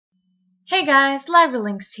Hey guys, Lyra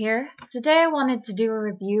Linx here. Today I wanted to do a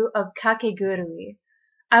review of Kakegurui.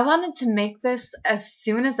 I wanted to make this as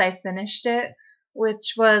soon as I finished it,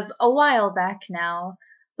 which was a while back now,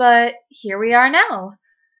 but here we are now.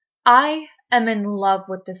 I am in love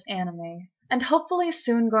with this anime, and hopefully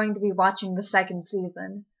soon going to be watching the second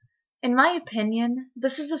season. In my opinion,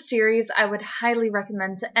 this is a series I would highly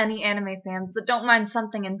recommend to any anime fans that don't mind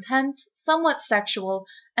something intense, somewhat sexual,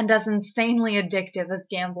 and as insanely addictive as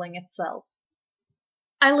gambling itself.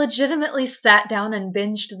 I legitimately sat down and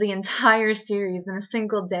binged the entire series in a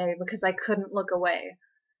single day because I couldn't look away.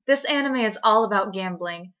 This anime is all about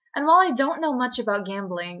gambling, and while I don't know much about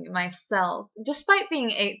gambling myself, despite being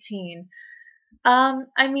 18,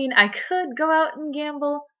 I could go out and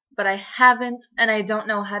gamble, but I haven't, and I don't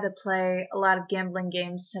know how to play a lot of gambling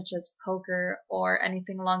games such as poker or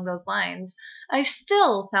anything along those lines. I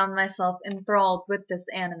still found myself enthralled with this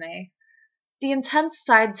anime. The intense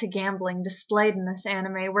side to gambling displayed in this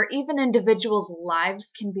anime, where even individuals'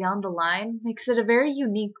 lives can be on the line, makes it a very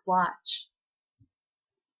unique watch.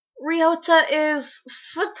 Ryota is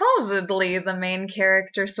supposedly the main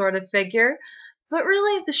character sort of figure, but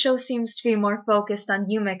really the show seems to be more focused on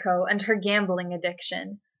Yumeko and her gambling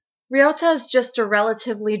addiction. Ryota is just a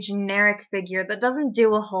relatively generic figure that doesn't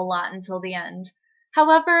do a whole lot until the end.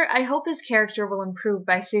 However, I hope his character will improve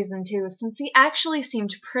by season 2 since he actually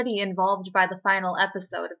seemed pretty involved by the final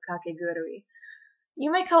episode of Kakegurui.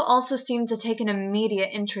 Yumeko also seemed to take an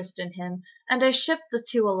immediate interest in him, and I ship the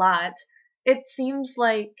two a lot. It seems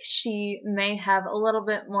like she may have a little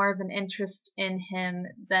bit more of an interest in him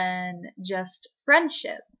than just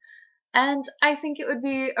friendship. And I think it would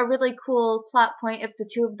be a really cool plot point if the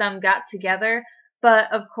two of them got together,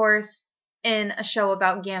 but of course, in a show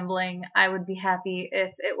about gambling, I would be happy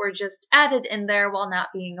if it were just added in there while not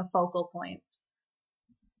being a focal point.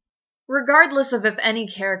 Regardless of if any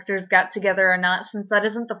characters got together or not, since that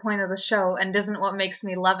isn't the point of the show and isn't what makes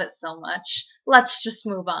me love it so much, let's just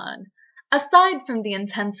move on. Aside from the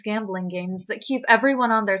intense gambling games that keep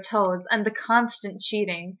everyone on their toes and the constant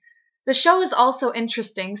cheating, the show is also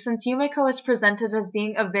interesting since Yumeko is presented as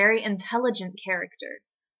being a very intelligent character.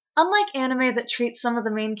 Unlike anime that treats some of the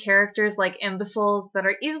main characters like imbeciles that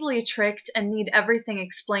are easily tricked and need everything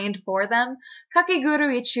explained for them,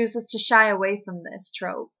 Kakegurui chooses to shy away from this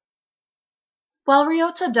trope. While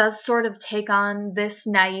Ryota does sort of take on this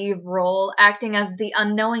naive role, acting as the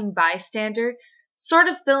unknowing bystander, sort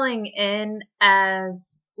of filling in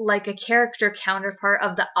as like a character counterpart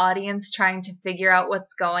of the audience trying to figure out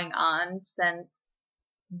what's going on since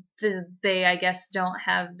they, I guess, don't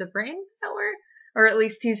have the brain power. Or at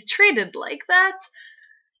least he's treated like that.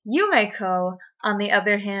 Yumeko, on the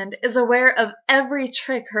other hand, is aware of every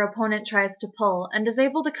trick her opponent tries to pull and is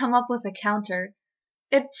able to come up with a counter.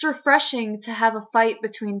 It's refreshing to have a fight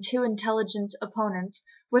between two intelligent opponents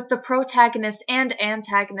with the protagonist and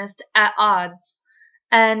antagonist at odds,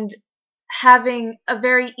 and having a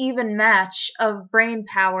very even match of brain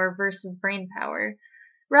power versus brain power,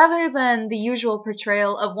 rather than the usual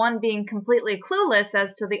portrayal of one being completely clueless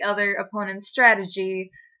as to the other opponent's strategy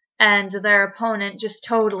and their opponent just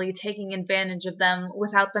totally taking advantage of them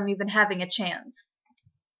without them even having a chance.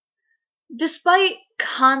 Despite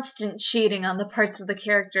constant cheating on the parts of the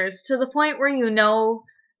characters, to the point where you know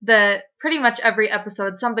that pretty much every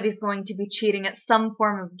episode somebody's going to be cheating at some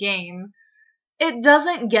form of game, it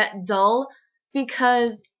doesn't get dull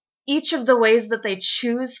because each of the ways that they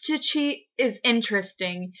choose to cheat is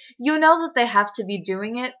interesting. You know that they have to be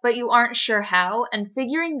doing it, but you aren't sure how, and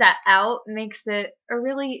figuring that out makes it a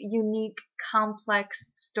really unique, complex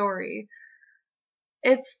story.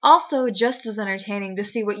 It's also just as entertaining to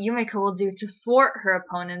see what Yumeko will do to thwart her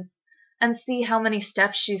opponents and see how many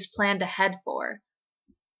steps she's planned ahead for.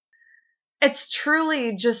 It's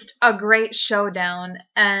truly just a great showdown,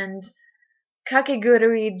 and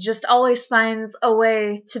Kakegurui just always finds a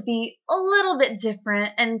way to be a little bit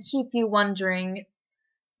different and keep you wondering,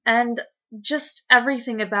 and just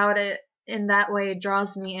everything about it in that way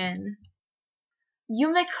draws me in.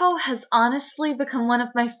 Yumeko has honestly become one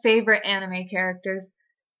of my favorite anime characters.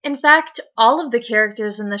 In fact, all of the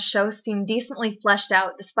characters in this show seem decently fleshed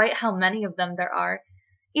out despite how many of them there are.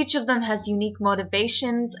 Each of them has unique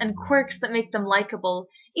motivations and quirks that make them likable,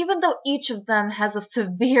 even though each of them has a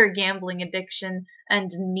severe gambling addiction and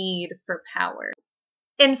need for power.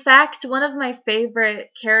 In fact, one of my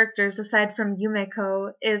favorite characters aside from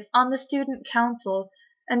Yumeko is on the student council,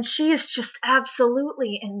 and she is just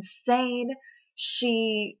absolutely insane.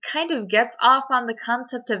 She kind of gets off on the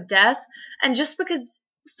concept of death, and just because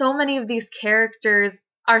so many of these characters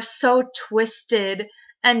are so twisted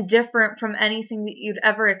and different from anything that you'd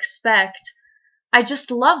ever expect, I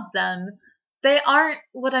just love them. They aren't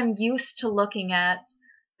what I'm used to looking at.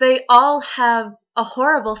 They all have a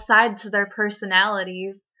horrible side to their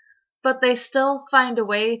personalities, but they still find a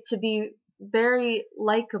way to be very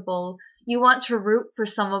likable. You want to root for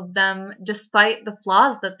some of them despite the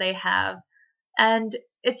flaws that they have. And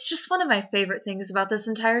it's just one of my favorite things about this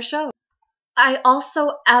entire show. I also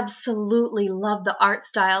absolutely love the art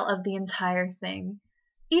style of the entire thing.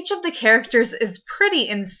 Each of the characters is pretty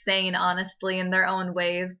insane, honestly, in their own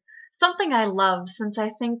ways. Something I love, since I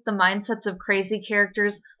think the mindsets of crazy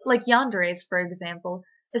characters, like Yandere's for example,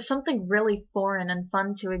 is something really foreign and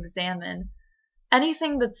fun to examine.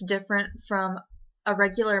 Anything that's different from a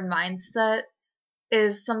regular mindset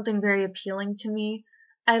is something very appealing to me.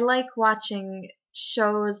 I like watching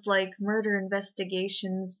shows like murder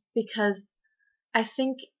investigations because I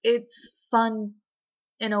think it's fun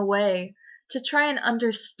in a way to try and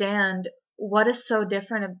understand what is so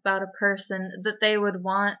different about a person that they would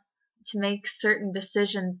want to make certain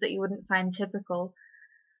decisions that you wouldn't find typical,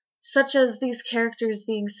 such as these characters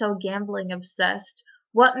being so gambling obsessed.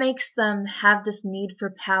 What makes them have this need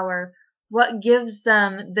for power? What gives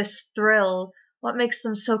them this thrill? What makes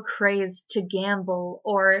them so crazed to gamble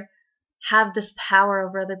or have this power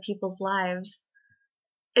over other people's lives?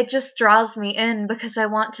 It just draws me in because I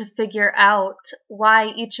want to figure out why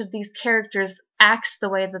each of these characters acts the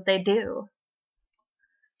way that they do.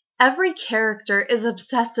 Every character is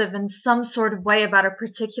obsessive in some sort of way about a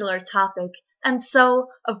particular topic, and so,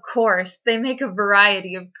 of course, they make a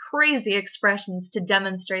variety of crazy expressions to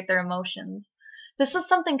demonstrate their emotions. This is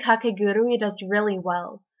something Kakegurui does really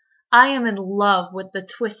well. I am in love with the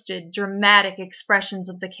twisted, dramatic expressions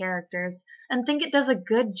of the characters, and think it does a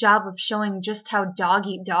good job of showing just how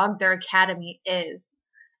dog-eat-dog their academy is.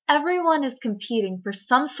 Everyone is competing for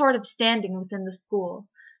some sort of standing within the school,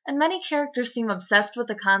 and many characters seem obsessed with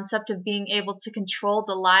the concept of being able to control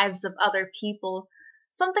the lives of other people,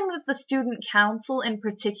 something that the student council in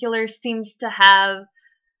particular seems to have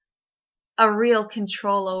a real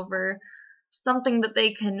control over, something that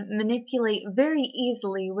they can manipulate very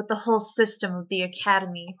easily with the whole system of the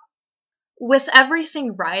academy. With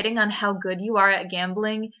everything riding on how good you are at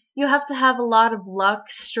gambling, you have to have a lot of luck,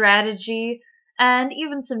 strategy, and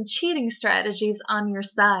even some cheating strategies on your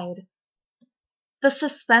side. The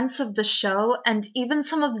suspense of the show, and even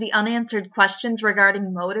some of the unanswered questions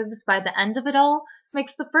regarding motives by the end of it all,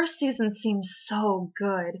 makes the first season seem so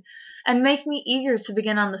good, and make me eager to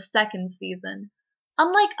begin on the second season.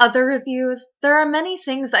 Unlike other reviews, there are many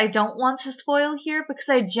things I don't want to spoil here because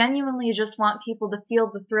I genuinely just want people to feel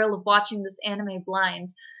the thrill of watching this anime blind,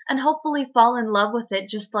 and hopefully fall in love with it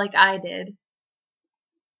just like I did.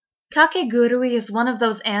 Kakegurui is one of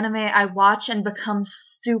those anime I watch and become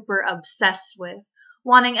super obsessed with,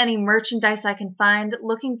 wanting any merchandise I can find,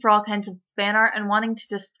 looking for all kinds of fan art, and wanting to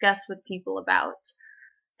discuss with people about.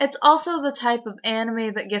 It's also the type of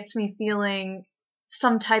anime that gets me feeling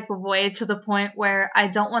some type of way to the point where I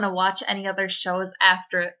don't want to watch any other shows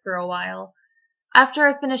after it for a while. After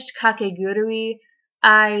I finished Kakegurui,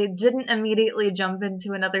 I didn't immediately jump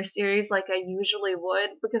into another series like I usually would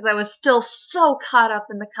because I was still so caught up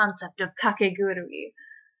in the concept of Kakegurui.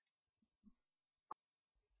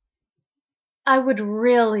 I would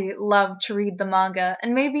really love to read the manga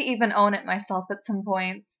and maybe even own it myself at some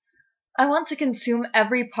point. I want to consume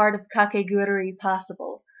every part of Kakegurui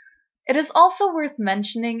possible. It is also worth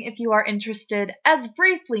mentioning if you are interested, as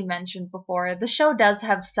briefly mentioned before, the show does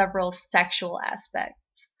have several sexual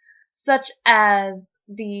aspects, such as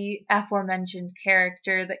the aforementioned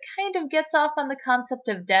character that kind of gets off on the concept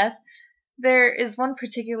of death. There is one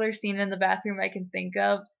particular scene in the bathroom I can think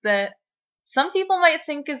of that some people might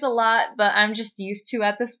think is a lot, but I'm just used to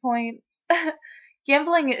at this point.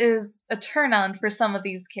 Gambling is a turn-on for some of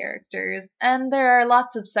these characters, and there are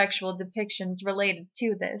lots of sexual depictions related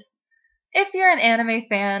to this. If you're an anime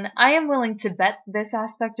fan, I am willing to bet this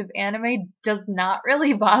aspect of anime does not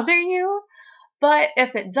really bother you, but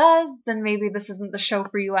if it does, then maybe this isn't the show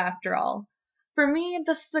for you after all. For me,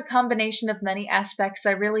 this is a combination of many aspects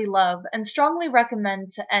I really love and strongly recommend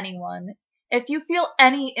to anyone. If you feel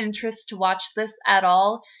any interest to watch this at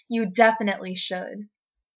all, you definitely should.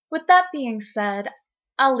 With that being said,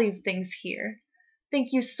 I'll leave things here.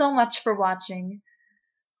 Thank you so much for watching.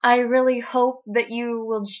 I really hope that you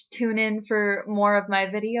will tune in for more of my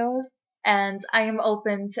videos, and I am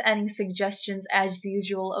open to any suggestions as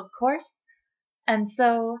usual, of course. And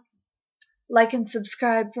so, like and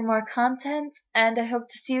subscribe for more content, and I hope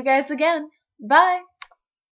to see you guys again. Bye!